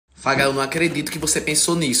Faga, eu não acredito que você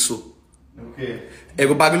pensou nisso. O quê?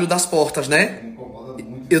 Era o barulho das portas, né? Me incomoda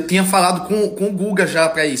muito. Eu tinha falado com o Guga já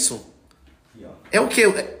pra isso. Aqui, ó. É o quê?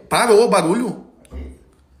 Parou o barulho? Aqui.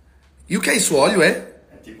 E o que é isso? Óleo, é?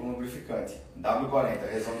 É tipo um lubrificante. W40,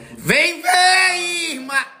 resolve tudo. Vem,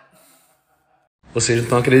 irmã! Vocês não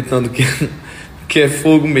estão acreditando que é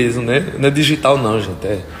fogo mesmo, né? Não é digital não,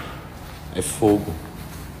 gente. É fogo.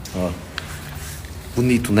 Ó.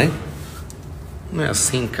 Bonito, né? Não é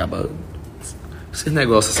assim, cara. Esses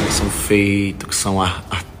negócios assim que são feitos, que são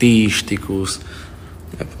artísticos.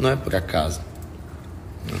 Não é por acaso.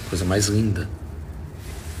 É uma coisa mais linda.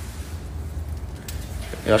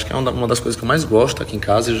 Eu acho que é uma das coisas que eu mais gosto aqui em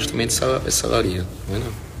casa é justamente essa lareira. Não é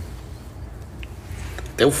não?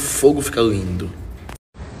 Até o fogo fica lindo.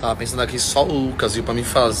 Tava pensando aqui só o Lucas viu pra me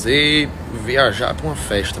fazer viajar pra uma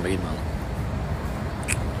festa, meu irmão.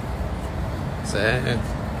 Sério.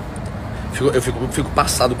 Eu fico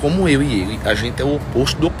passado como eu e ele. A gente é o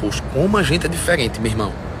oposto do oposto. Como a gente é diferente, meu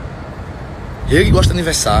irmão. Ele gosta de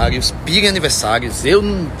aniversários, pira em aniversários. Eu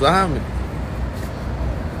não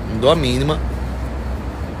dou a mínima.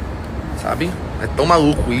 Sabe? É tão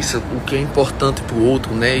maluco isso, o que é importante pro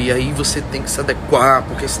outro, né? E aí você tem que se adequar,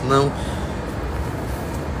 porque senão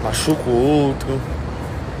machuca o outro.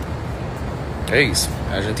 É isso,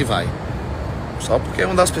 a gente vai. Só porque é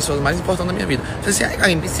uma das pessoas mais importantes da minha vida. Você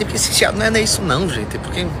assim, sempre insistia, não é isso não, gente.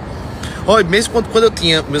 Porque, olha, mesmo quando eu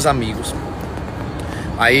tinha meus amigos,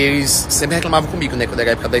 aí eles sempre reclamavam comigo, né? Quando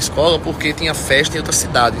era a época da escola, porque tinha festa em outra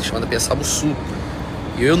cidade, chamada Piaçaba Sul.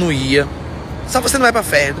 E eu não ia. Só você não vai pra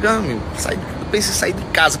festa. Eu pensei em sair de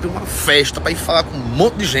casa pra uma festa, pra ir falar com um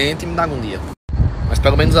monte de gente e me dar agonia. Mas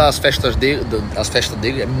pelo menos as festas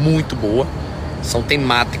dele é muito boa. São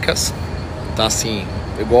temáticas. Então assim,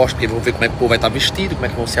 eu gosto porque eu vou ver como é que o povo vai estar vestido, como é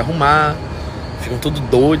que vão se arrumar. Ficam tudo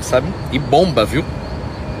doido, sabe? E bomba, viu?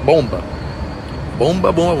 Bomba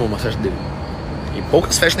a festa dele. E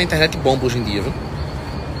poucas festas na internet bombam hoje em dia, viu?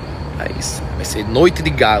 É isso. Vai ser noite de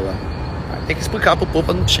gala. Tem que explicar pro povo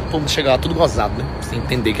pra não chegar lá tudo gozado, né? Pra você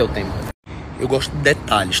entender que é o tema. Eu gosto de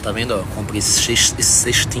detalhes, tá vendo? Ó, comprei esse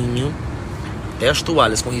cestinho. Até as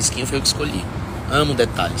toalhas com risquinho foi eu que escolhi. Amo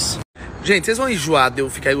detalhes. Gente, vocês vão enjoar de eu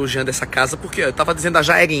ficar elogiando essa casa, porque ó, eu tava dizendo a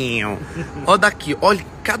Jairinho. Ó daqui, olha,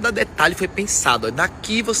 cada detalhe foi pensado. Ó.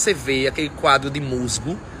 Daqui você vê aquele quadro de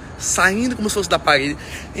musgo saindo como se fosse da parede.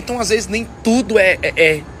 Então, às vezes, nem tudo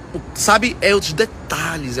sabe, é os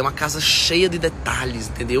detalhes. É uma casa cheia de detalhes,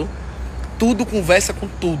 entendeu? Tudo conversa com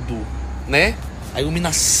tudo, né? A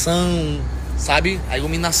iluminação, sabe? A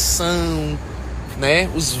iluminação, né?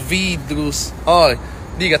 Os vidros. Olha,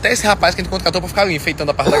 diga, até esse rapaz que a gente contratou pra ficar ali enfeitando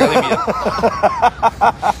a parte da academia.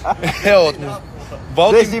 É ótimo.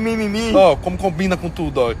 Volta Desde mimimi. Ó, como combina com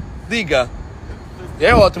tudo, ó. Diga.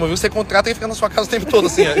 É ótimo, viu? Você contrata e fica na sua casa o tempo todo,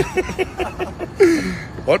 assim, ó.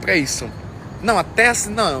 Olha pra isso. Não, até assim,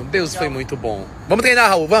 não, Deus, foi muito bom. Vamos treinar,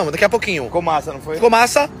 Raul, vamos, daqui a pouquinho. Ficou massa, não foi? Ficou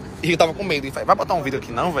massa? E eu tava com medo. Vai botar um vídeo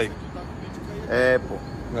aqui não, velho? É, pô.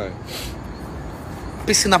 É.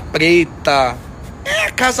 Piscina preta. É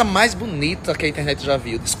a casa mais bonita que a internet já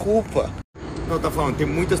viu. Desculpa. Não, tá falando, tem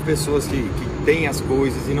muitas pessoas que têm as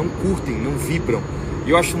coisas e não curtem, não vibram. E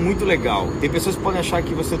eu acho muito legal. Tem pessoas que podem achar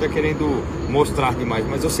que você tá querendo mostrar demais,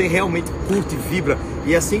 mas você realmente curte, vibra.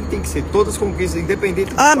 E é assim que tem que ser. Todas as conquistas,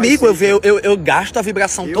 independente do amigo, eu gasto a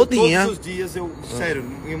vibração todinha. Todos os dias, sério,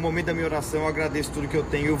 em um momento da minha oração, eu agradeço tudo que eu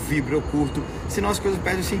tenho, eu vibro, eu curto. Senão as coisas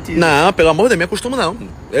perdem sentido. Não, pelo amor de Deus, me acostumo não.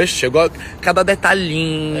 Chegou cada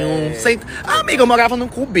detalhinho. Amigo, eu morava num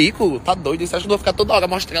cubículo. Tá doido? Você ajudou a ficar toda hora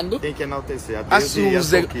mostrando. Tem que enaltecer a Deus e as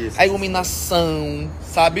conquistas. A iluminação,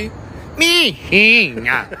 sabe?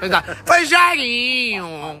 Minha! Foi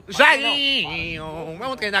Jairinho!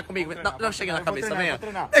 Vamos treinar comigo. Não cheguei na cabeça, venha.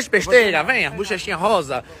 Deixa besteira, venha. Bochechinha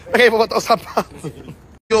rosa. Peraí, vou botar o sapato.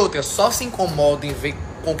 E outra, só se incomoda em ver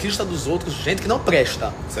conquista dos outros gente que não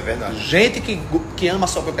presta. Isso é verdade. Gente que ama a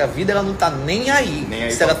sua própria vida, ela não tá nem aí.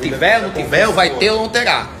 Se ela tiver, não tiver, ou vai ter ou não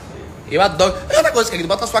terá. Eu adoro. Outra coisa, querido,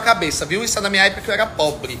 bota na sua cabeça, viu? Isso é da minha época que eu era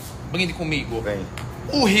pobre. Brinde comigo. Bem.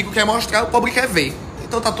 O rico quer mostrar, o pobre quer ver.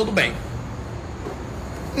 Então tá tudo bem.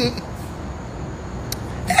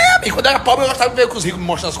 E quando eu era pobre eu gostava de ver que os ricos me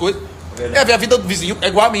mostram as coisas. Verdade. Eu ia ver a vida do vizinho, é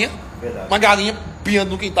igual a minha. Verdade. Uma galinha piando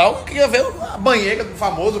no quintal. Eu queria ver a banheira do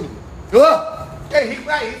famoso. Que é rico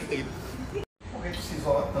pra isso, querido. Por que tu se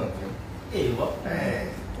isola tanto, viu?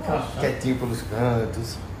 Quietinho pelos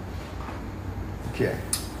cantos. O que é?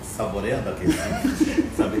 saboreando aquele,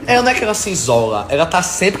 sabe? Não é que ela se isola, ela tá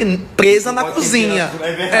sempre presa na cozinha.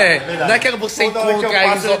 É verdade. Não é que você encontra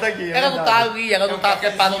ela não tá ali, ela não tá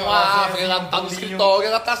trepada numa árvore, ela não tá no escritório,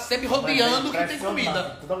 ela tá sempre rodeando que tem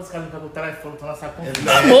comida. Toda vez que ela pega o telefone, tô na sacola.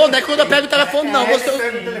 Amor, não é quando eu pego o telefone, não. Você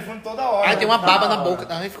pega o telefone toda hora. Ai, tem uma baba na boca.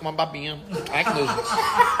 Ai, fica uma babinha. Ai, que nojo.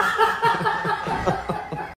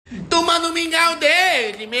 Tomando mingau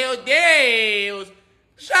dele, meu Deus.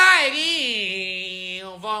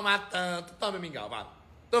 Jairinho, vou matando. Tome mingau, vai.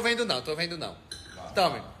 Tô vendo não. Tome,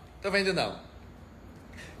 tô vendo não.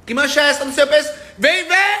 Que mancha é essa no seu pescoço? Vem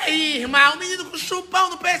ver, irmã. O menino com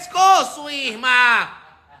chupão no pescoço, irmã.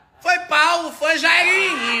 Foi Paulo, foi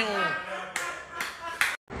Jairinho.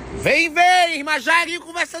 Vem ver, irmã. Jairinho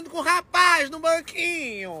conversando com o rapaz no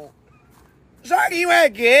banquinho. Jairinho é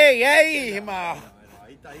gay, é, irmã?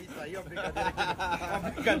 Tá aí, ó,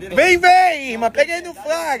 brincadeira. Vem ver, irmã. Peguei no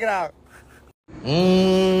flagra.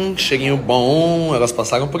 Cheirinho bom. Elas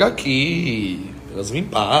passaram por aqui. Elas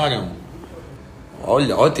limparam.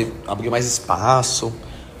 Olha, abriu mais espaço.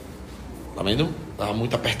 Tá vendo? Tava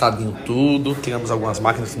muito apertadinho tudo. Tiramos algumas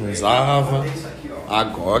máquinas que não usava.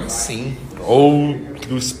 Agora sim.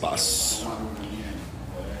 Outro espaço.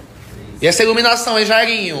 E essa iluminação, hein,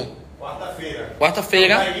 Jairinho?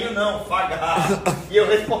 Quarta-feira. Jairinho não, Fagar. E eu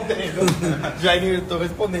respondendo. Jairinho, eu tô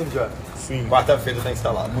respondendo já. Sim. Quarta-feira tá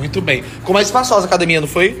instalado. Muito bem. Ficou mais espaçosa a academia, não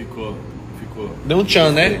foi? Ficou. Deu um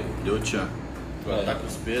tchan, né? Deu tchan. Agora tá com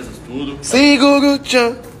os pesos, tudo. Segura o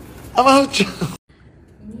tchan. Amarra o tchan.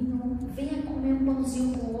 Menino, venha comer um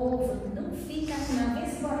pãozinho com ovo. Não fica assim, não. Vem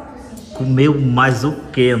se bora pra você. Comeu mais o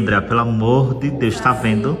que, André? Pelo amor de Deus, tá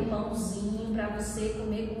vendo? Um pãozinho pra você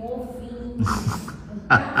comer com ovinho.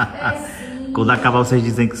 Cafézinho. Quando acabar vocês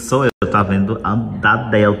dizem que sou eu, tá vendo? A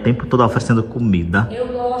Dadé o tempo todo oferecendo comida. Eu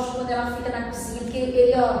gosto quando ela fica na cozinha, porque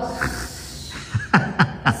ele, ó,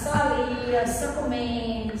 só ali, ó, só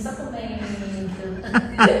comendo, só comendo.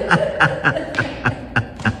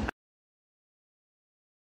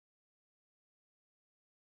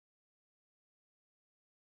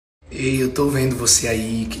 Ei, eu tô vendo você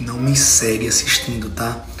aí que não me segue assistindo,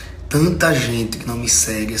 tá? Tanta gente que não me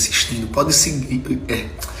segue assistindo. Pode seguir,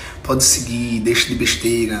 deixa de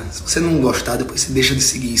besteira. Se você não gostar, depois você deixa de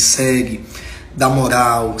seguir, segue, dá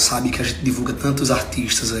moral, sabe? Que a gente divulga tantos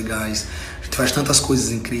artistas legais, a gente faz tantas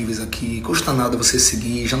coisas incríveis aqui. Custa nada você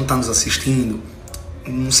seguir, já não tá nos assistindo?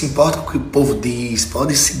 Não se importa com o que o povo diz,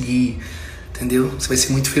 pode seguir, entendeu? Você vai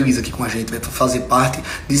ser muito feliz aqui com a gente, vai fazer parte.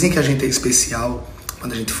 Dizem que a gente é especial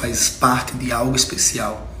quando a gente faz parte de algo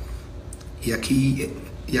especial. E aqui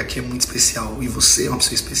é muito especial. E você é uma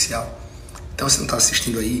pessoa especial. Então, se não está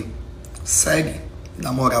assistindo aí, segue.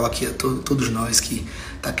 Dá moral aqui a todos nós que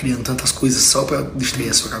tá criando tantas coisas só para distrair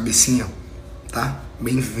a sua cabecinha, tá?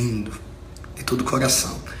 Bem-vindo. De todo o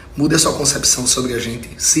coração. Mude a sua concepção sobre a gente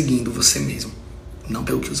seguindo você mesmo. Não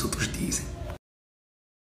pelo que os outros dizem.